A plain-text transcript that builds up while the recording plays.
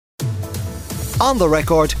On the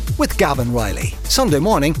Record with Gavin Riley. Sunday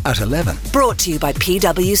morning at 11. Brought to you by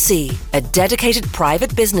PwC, a dedicated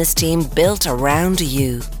private business team built around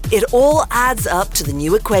you. It all adds up to the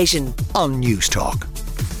new equation. On News Talk.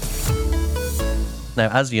 Now,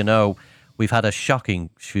 as you know, we've had a shocking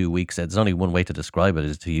few weeks. There's only one way to describe it,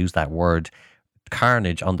 is to use that word.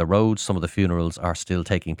 Carnage on the roads. Some of the funerals are still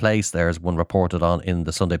taking place. There's one reported on in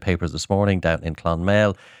the Sunday papers this morning down in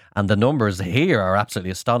Clonmel. And the numbers here are absolutely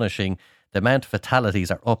astonishing. The amount of fatalities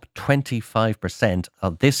are up 25%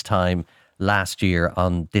 of this time last year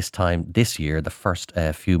on this time this year, the first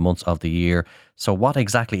few months of the year. So what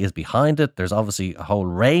exactly is behind it? There's obviously a whole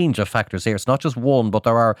range of factors here. It's not just one, but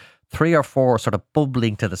there are 3 or 4 sort of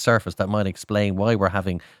bubbling to the surface that might explain why we're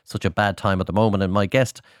having such a bad time at the moment. And my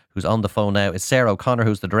guest, who's on the phone now, is Sarah O'Connor,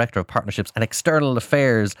 who's the Director of Partnerships and External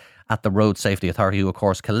Affairs at the Road Safety Authority, who of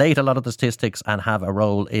course collate a lot of the statistics and have a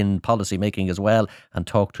role in policy making as well, and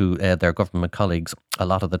talk to their government colleagues a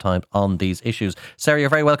lot of the time on these issues. Sarah, you're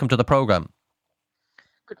very welcome to the programme.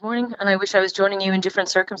 Good morning, and I wish I was joining you in different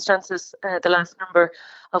circumstances. The last number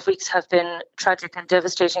of weeks have been tragic and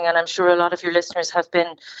devastating, and I'm sure a lot of your listeners have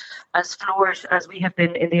been as floored as we have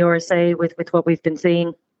been in the RSA with what we've been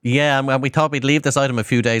seeing. Yeah, and we thought we'd leave this item a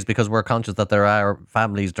few days because we're conscious that there are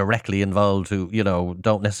families directly involved who, you know,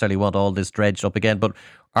 don't necessarily want all this dredged up again. But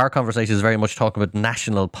our conversation is very much talking about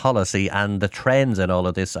national policy and the trends in all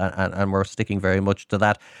of this, and we're sticking very much to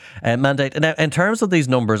that mandate. Now, in terms of these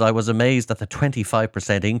numbers, I was amazed at the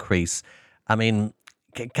 25% increase. I mean,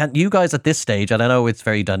 can you guys at this stage, and I know it's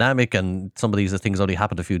very dynamic and some of these things only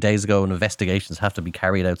happened a few days ago and investigations have to be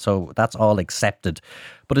carried out, so that's all accepted.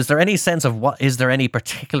 But is there any sense of is there any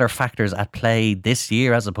particular factors at play this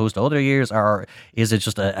year as opposed to other years, or is it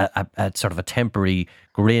just a sort of a temporary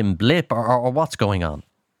grim blip, or what's going on?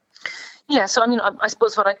 Yeah, so I mean, I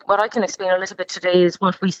suppose what I can explain a little bit today is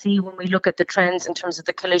what we see when we look at the trends in terms of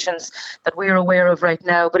the collisions that we're aware of right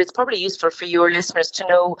now. But it's probably useful for your listeners to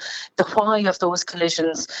know the why of those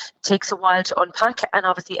collisions. It takes a while to unpack, and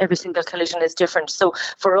obviously every single collision is different. So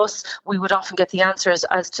for us, we would often get the answers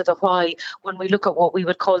as to the why when we look at what we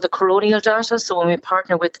would call the coronial data. So when we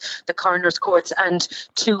partner with the coroner's courts, and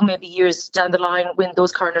 2 maybe years down the line, when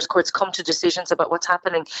those coroner's courts come to decisions about what's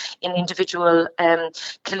happening in individual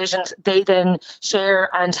collisions, they then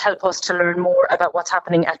share and help us to learn more about what's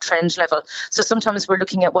happening at trend level. So sometimes we're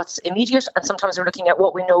looking at what's immediate, and sometimes we're looking at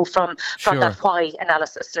what we know from that why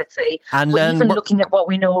analysis, let's say. And then even looking at what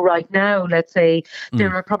we know right now, let's say,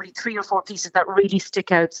 there are probably 3 or 4 pieces that really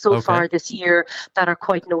stick out so far this year that are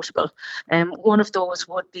quite notable. One of those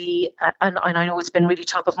would be, and I know it's been really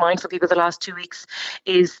top of mind for people the last 2 weeks,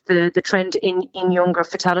 is the trend in younger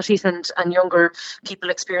fatalities and younger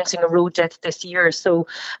people experiencing a road death this year. So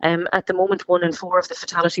at the moment, 1 in 4 of the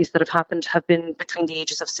fatalities that have happened have been between the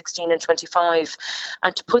ages of 16 and 25.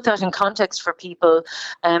 And to put that in context for people,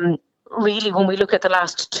 really, when we look at the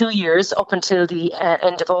last 2 years, up until the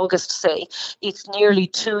end of August, say, it's nearly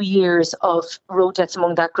 2 years of road deaths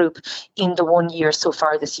among that group in the 1 year so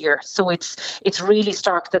far this year. So it's really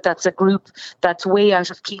stark that that's a group that's way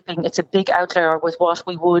out of keeping. It's a big outlier with what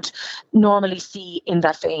we would normally see in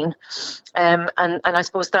that vein. And I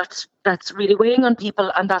suppose that's really weighing on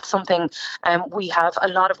people, and that's something we have a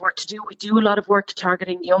lot of work to do. We do a lot of work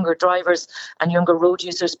targeting younger drivers and younger road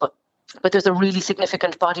users, but there's a really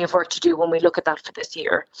significant body of work to do when we look at that for this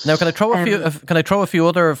year. Now, can I throw a few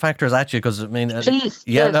other factors at you? Because I mean, please,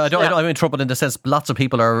 yeah, yes, no, I don't. I'm in trouble in the sense. Lots of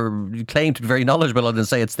people claim to be very knowledgeable and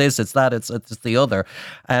say it's this, it's that, it's the other.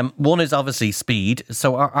 One is obviously speed.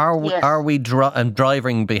 So are we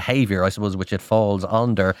driving behaviour, I suppose, which it falls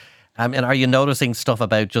under. And are you noticing stuff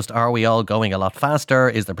about just, are we all going a lot faster?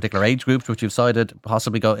 Is there particular age groups which you've cited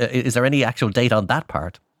possibly go? Is there any actual data on that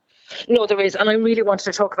part? No, there is. And I really wanted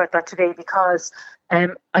to talk about that today because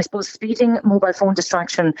I suppose speeding, mobile phone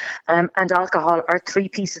distraction and alcohol are 3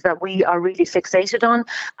 pieces that we are really fixated on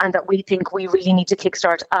and that we think we really need to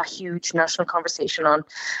kickstart a huge national conversation on.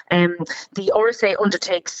 The RSA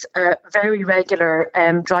undertakes very regular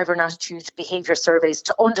driver and attitude behaviour surveys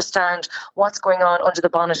to understand what's going on under the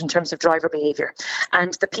bonnet in terms of driver behaviour.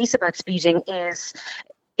 And the piece about speeding is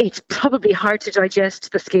it's probably hard to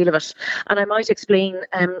digest the scale of it. And I might explain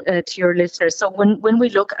to your listeners. So when we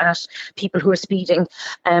look at people who are speeding,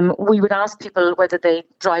 we would ask people whether they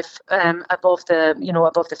drive above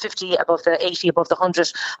the 50, above the 80, above the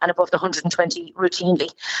 100 and above the 120 routinely.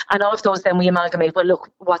 And of those, then we amalgamate, well, look,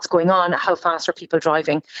 what's going on? How fast are people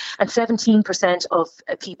driving? And 17% of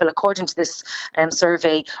people, according to this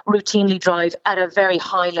survey, routinely drive at a very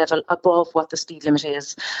high level above what the speed limit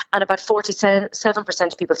is. And about 47%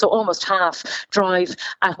 of people people, so almost half, drive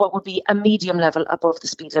at what would be a medium level above the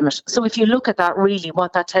speed limit. So if you look at that, really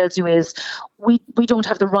what that tells you is we don't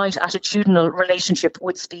have the right attitudinal relationship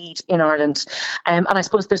with speed in Ireland. And I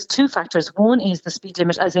suppose there's two factors. One is the speed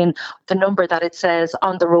limit, as in the number that it says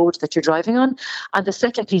on the road that you're driving on. And the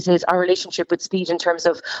second piece is our relationship with speed in terms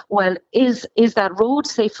of, well, is that road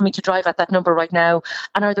safe for me to drive at that number right now?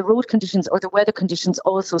 And are the road conditions or the weather conditions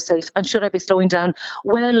also safe? And should I be slowing down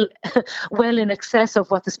well in excess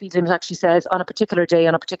of what the speed limit actually says on a particular day,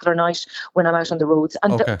 on a particular night when I'm out on the roads?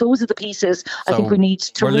 And those are the pieces I think we need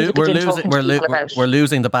to really begin talking to people about. We're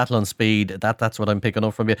losing the battle on speed. That's what I'm picking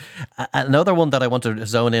up from you. Another one that I want to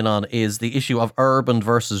zone in on is the issue of urban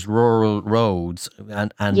versus rural roads,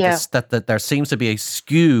 and that there seems to be a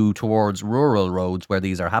skew towards rural roads where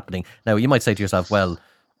these are happening. Now, you might say to yourself, well,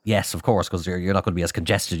 yes, of course, because you're not going to be as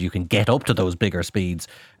congested. You can get up to those bigger speeds.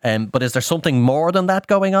 But is there something more than that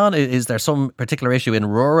going on? Is there some particular issue in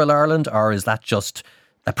rural Ireland, or is that just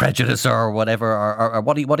a prejudice or whatever? Or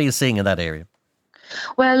what are you seeing in that area?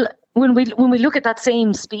 Well, when we look at that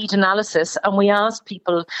same speed analysis and we asked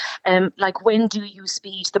people, like, when do you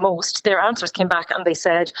speed the most? Their answers came back and they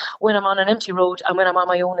said, when I'm on an empty road and when I'm on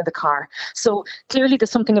my own in the car. So clearly there's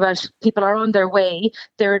something about people are on their way.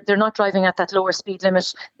 They're not driving at that lower speed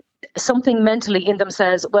limit. Something mentally in them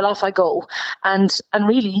says, well, off I go. And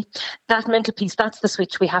really, that mental piece, that's the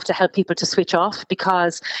switch we have to help people to switch off,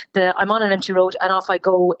 because I'm on an empty road and off I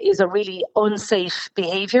go is a really unsafe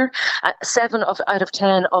behaviour. 7 out of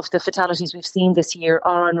 10 of the fatalities we've seen this year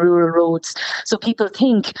are on rural roads. So people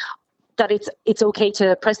think that it's okay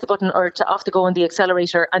to press the button or to off the go on the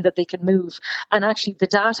accelerator and that they can move. And actually, the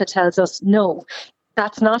data tells us no.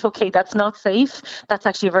 That's not okay. That's not safe. That's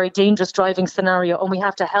actually a very dangerous driving scenario. And we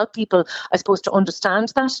have to help people, I suppose, to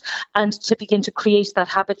understand that and to begin to create that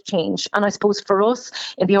habit change. And I suppose for us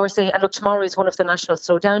in the RSA, and look, tomorrow is one of the National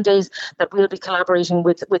Slow Down Days that we'll be collaborating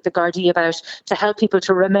with the Gardaí about, to help people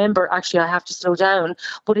to remember, actually, I have to slow down.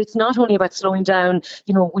 But it's not only about slowing down,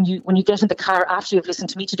 when you get in the car after you've listened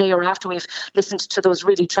to me today or after we've listened to those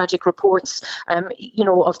really tragic reports,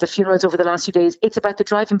 of the funerals over the last few days. It's about the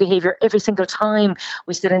driving behaviour every single time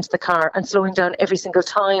we sit into the car, and slowing down every single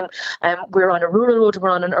time we're on a rural road,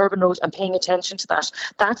 we're on an urban road, and paying attention to that.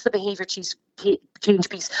 That's the behaviour change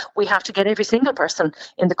piece we have to get every single person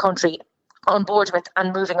in the country on board with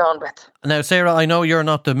and moving on with. Now, Sarah, I know you're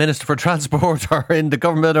not the Minister for Transport or in the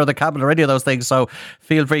government or the cabinet or any of those things, so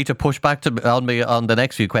feel free to push back on me on the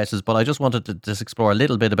next few questions, but I just wanted to just explore a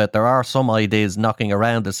little bit about, there are some ideas knocking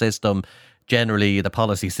around the system, generally the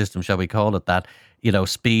policy system, shall we call it that,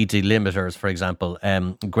 speed delimiters, for example,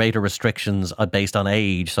 greater restrictions based on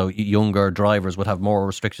age. So younger drivers would have more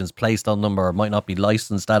restrictions placed on them, or might not be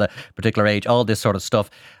licensed at a particular age, all this sort of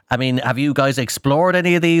stuff. I mean, have you guys explored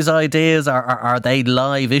any of these ideas? Are they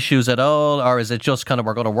live issues at all? Or is it just kind of,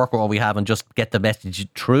 we're going to work with what we have and just get the message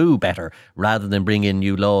through better rather than bring in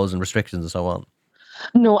new laws and restrictions and so on?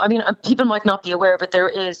 No, I mean, people might not be aware, but there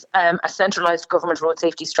is a centralised government road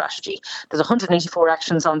safety strategy. There's 184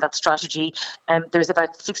 actions on that strategy. There's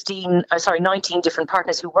about 19 different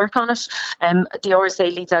partners who work on it. The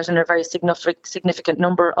RSA leads out in a very significant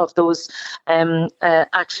number of those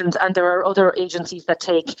actions, and there are other agencies that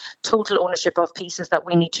take total ownership of pieces that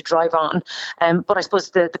we need to drive on. But I suppose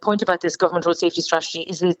the point about this government road safety strategy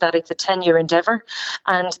is that it's a 10-year endeavour,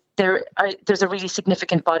 and there's a really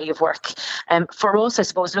significant body of work. For us, I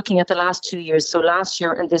suppose, looking at the last 2 years, so last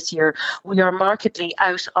year and this year, we are markedly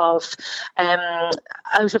out of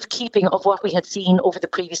keeping of what we had seen over the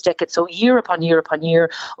previous decade. So year upon year upon year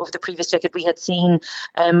over the previous decade, we had seen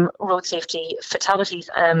road safety fatalities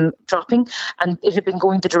dropping, and it had been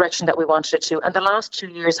going the direction that we wanted it to. And the last 2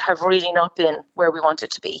 years have really not been where we want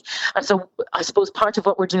it to be. And so I suppose part of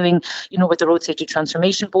what we're doing, with the Road Safety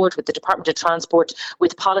Transformation Board, with the Department of Transport,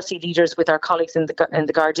 with policy leaders, with our colleagues in the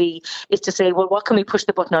Gardaí, is to say, well, what can we push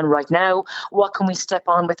the button on right now? What can we step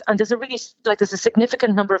on with? And there's a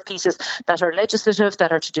significant number of pieces that are legislative,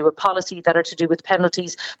 that are to do with policy, that are to do with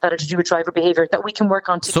penalties, that are to do with driver behaviour, that we can work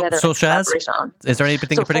on together. So Shaz, is there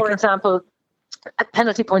anything in particular? For example,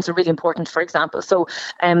 penalty points are really important, for example. So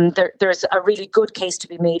there's a really good case to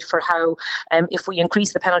be made for how if we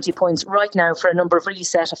increase the penalty points right now for a number of really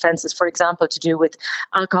set offences, for example, to do with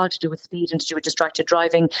alcohol, to do with speed and to do with distracted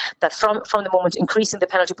driving, that from the moment increasing the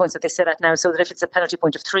penalty points that they set at now, so that if it's a penalty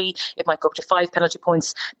point of 3, it might go up to 5 penalty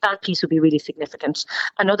points, that piece would be really significant.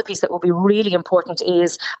 Another piece that will be really important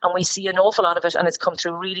is, and we see an awful lot of it, and it's come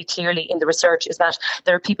through really clearly in the research, is that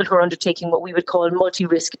there are people who are undertaking what we would call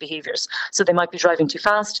multi-risk behaviours. So they might might be driving too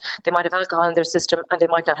fast, they might have alcohol in their system, and they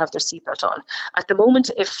might not have their seatbelt on. At the moment,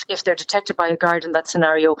 if they're detected by a guard in that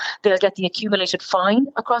scenario, they'll get the accumulated fine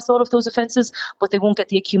across all of those offences, but they won't get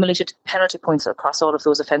the accumulated penalty points across all of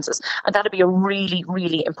those offences. And that'll be a really,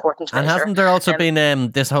 really important measure. And hasn't there also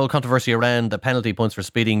been this whole controversy around the penalty points for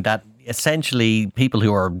speeding, that essentially people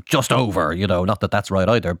who are just over, not that that's right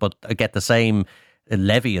either, but get the same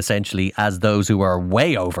levy essentially as those who are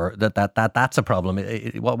way over, that's a problem.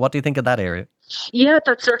 What do you think of that area? Yeah,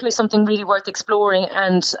 that's certainly something really worth exploring.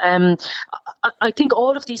 And I think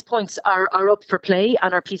all of these points are up for play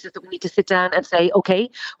and are pieces that we need to sit down and say, okay,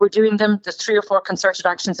 we're doing them. There's 3 or 4 concerted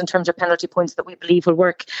actions in terms of penalty points that we believe will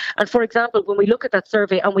work. And for example, when we look at that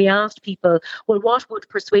survey and we asked people, well, what would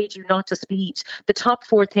persuade you not to speed? The top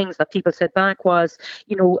 4 things that people said back was,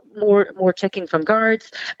 more checking from guards,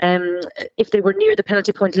 if they were near the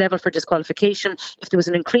penalty point level for disqualification, if there was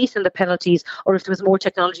an increase in the penalties, or if there was more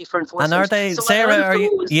technology for enforcement. And are they, Sarah, are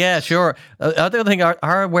you? Yeah, sure. The other thing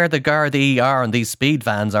are where the Gardaí are on these speed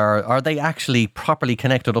vans, are they actually properly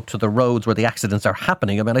connected up to the roads where the accidents are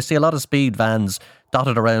happening? I mean, I see a lot of speed vans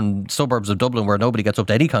dotted around suburbs of Dublin where nobody gets up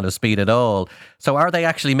to any kind of speed at all. So are they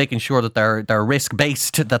actually making sure that they're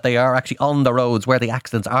risk-based, that they are actually on the roads where the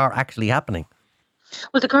accidents are actually happening?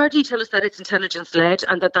 Well, the Gardaí tell us that it's intelligence-led,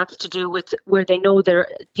 and that's to do with where they know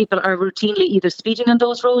people are routinely either speeding on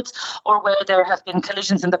those roads or where there have been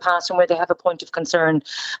collisions in the past and where they have a point of concern.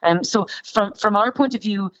 So from our point of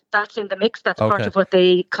view, that's in the mix. That's part of what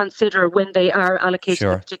they consider when they are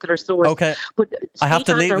allocating a particular source. Okay. But I have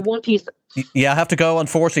to leave. One piece. Yeah, I have to go,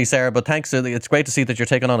 unfortunately, Sarah, but thanks. It's great to see that you're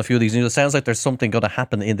taking on a few of these news. It sounds like there's something going to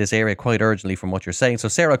happen in this area quite urgently from what you're saying. So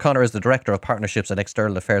Sarah O'Connor is the Director of Partnerships and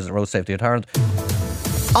External Affairs at Road Safety Ireland.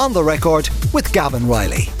 On the Record with Gavin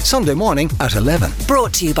Riley, Sunday morning at 11.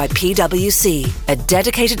 Brought to you by PwC, a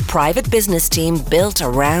dedicated private business team built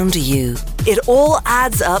around you. It all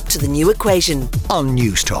adds up to the new equation On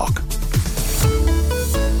News Talk.